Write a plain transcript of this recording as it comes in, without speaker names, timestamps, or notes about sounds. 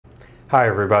Hi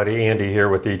everybody, Andy here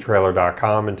with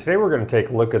etrailer.com, and today we're going to take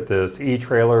a look at this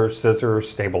eTrailer Scissor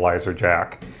stabilizer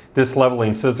jack. This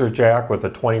leveling scissor jack with a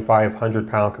 2,500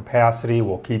 pound capacity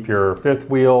will keep your fifth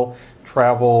wheel,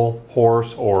 travel,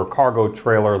 horse, or cargo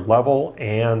trailer level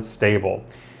and stable.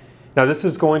 Now this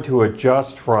is going to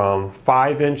adjust from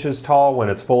 5 inches tall when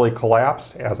it's fully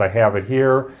collapsed, as I have it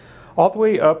here, all the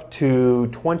way up to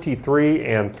 23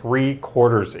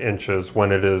 3/4 inches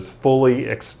when it is fully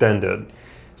extended.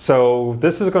 So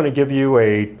this is going to give you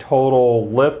a total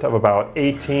lift of about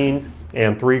 18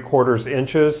 3/4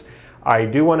 inches. I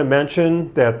do want to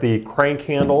mention that the crank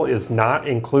handle is not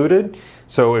included.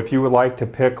 So if you would like to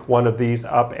pick one of these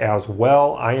up as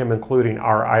well, I am including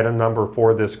our item number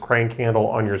for this crank handle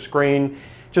on your screen.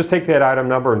 Just take that item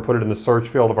number and put it in the search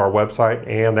field of our website,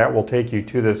 and that will take you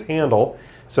to this handle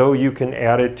so you can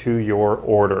add it to your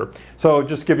order. So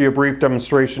just to give you a brief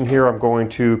demonstration here, I'm going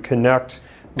to connect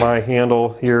my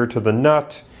handle here to the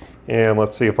nut, and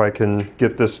let's see if I can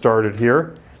get this started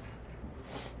here.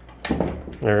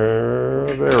 There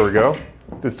we go.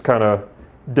 This is kind of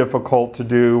difficult to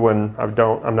do when I'm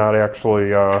not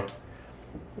actually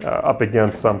up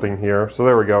against something here. So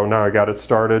there we go. Now I got it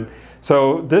started.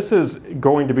 So this is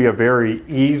going to be a very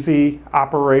easy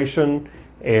operation,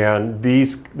 and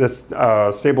this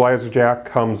stabilizer jack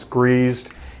comes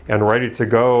greased and ready to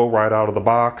go right out of the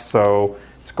box. So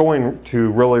it's going to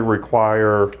really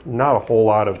require not a whole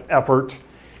lot of effort,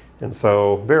 and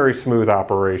so very smooth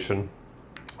operation.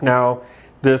 Now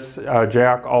this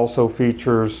jack also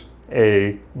features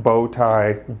a bow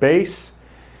tie base,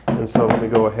 and so let me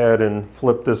go ahead and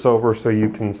flip this over so you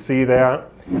can see that.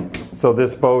 So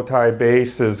this bow tie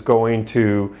base is going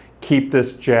to keep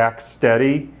this jack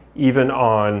steady even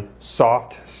on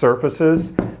soft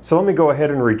surfaces. So let me go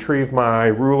ahead and retrieve my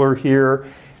ruler here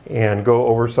and go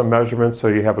over some measurements so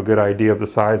you have a good idea of the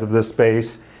size of this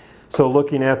base. So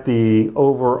looking at the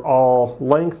overall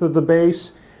length of the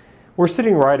base, we're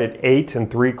sitting right at 8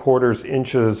 3/4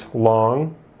 inches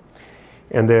long.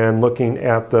 And then looking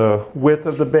at the width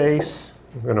of the base,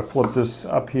 I'm going to flip this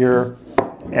up here.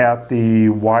 At the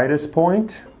widest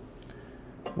point,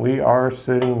 we are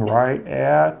sitting right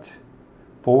at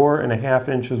 4.5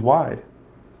 inches wide.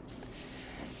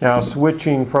 Now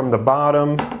switching from the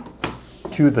bottom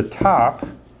to the top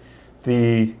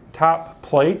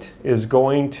plate is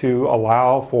going to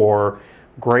allow for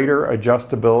greater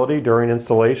adjustability during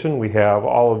installation. We have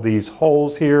all of these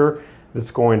holes here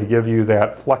that's going to give you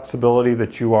that flexibility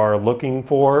that you are looking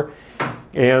for.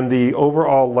 And the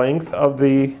overall length of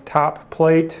the top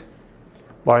plate,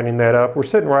 lining that up, we're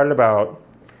sitting right at about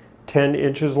 10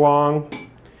 inches long.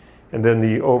 And then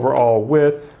the overall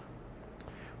width,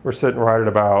 we're sitting right at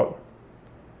about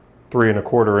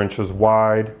 3.25 inches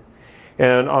wide.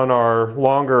 And on our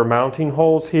longer mounting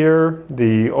holes here,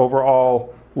 the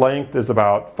overall length is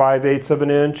about 5/8 of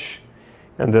an inch,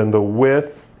 and then the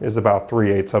width is about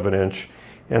 3/8 of an inch.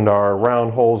 And our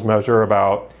round holes measure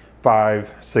about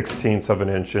 5/16 of an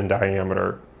inch in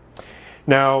diameter.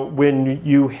 Now, when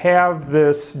you have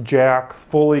this jack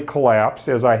fully collapsed,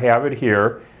 as I have it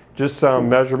here, just some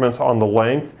measurements on the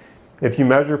length. If you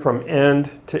measure from end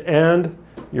to end,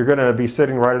 you're going to be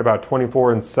sitting right at about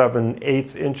 24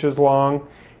 7/8 inches long.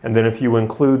 And then if you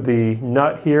include the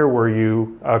nut here where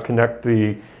you connect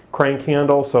the crank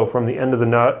handle, so from the end of the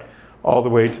nut all the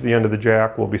way to the end of the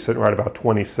jack, we'll be sitting right about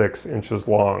 26 inches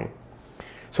long.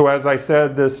 So as I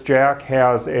said, this jack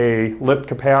has a lift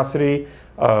capacity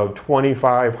of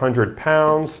 2,500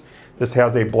 pounds. This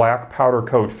has a black powder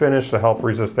coat finish to help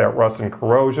resist that rust and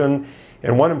corrosion.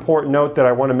 And one important note that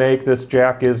I want to make, this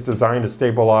jack is designed to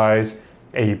stabilize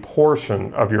a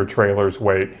portion of your trailer's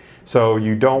weight. So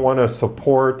you don't want to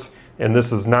support, and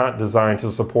this is not designed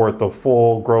to support the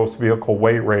full gross vehicle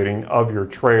weight rating of your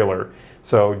trailer.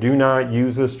 So do not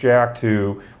use this jack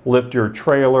to lift your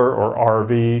trailer or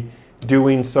RV.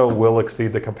 Doing so will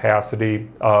exceed the capacity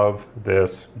of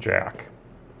this jack.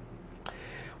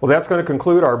 Well, that's going to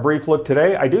conclude our brief look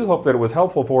today. I do hope that it was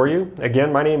helpful for you.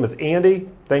 Again, my name is Andy.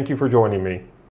 Thank you for joining me.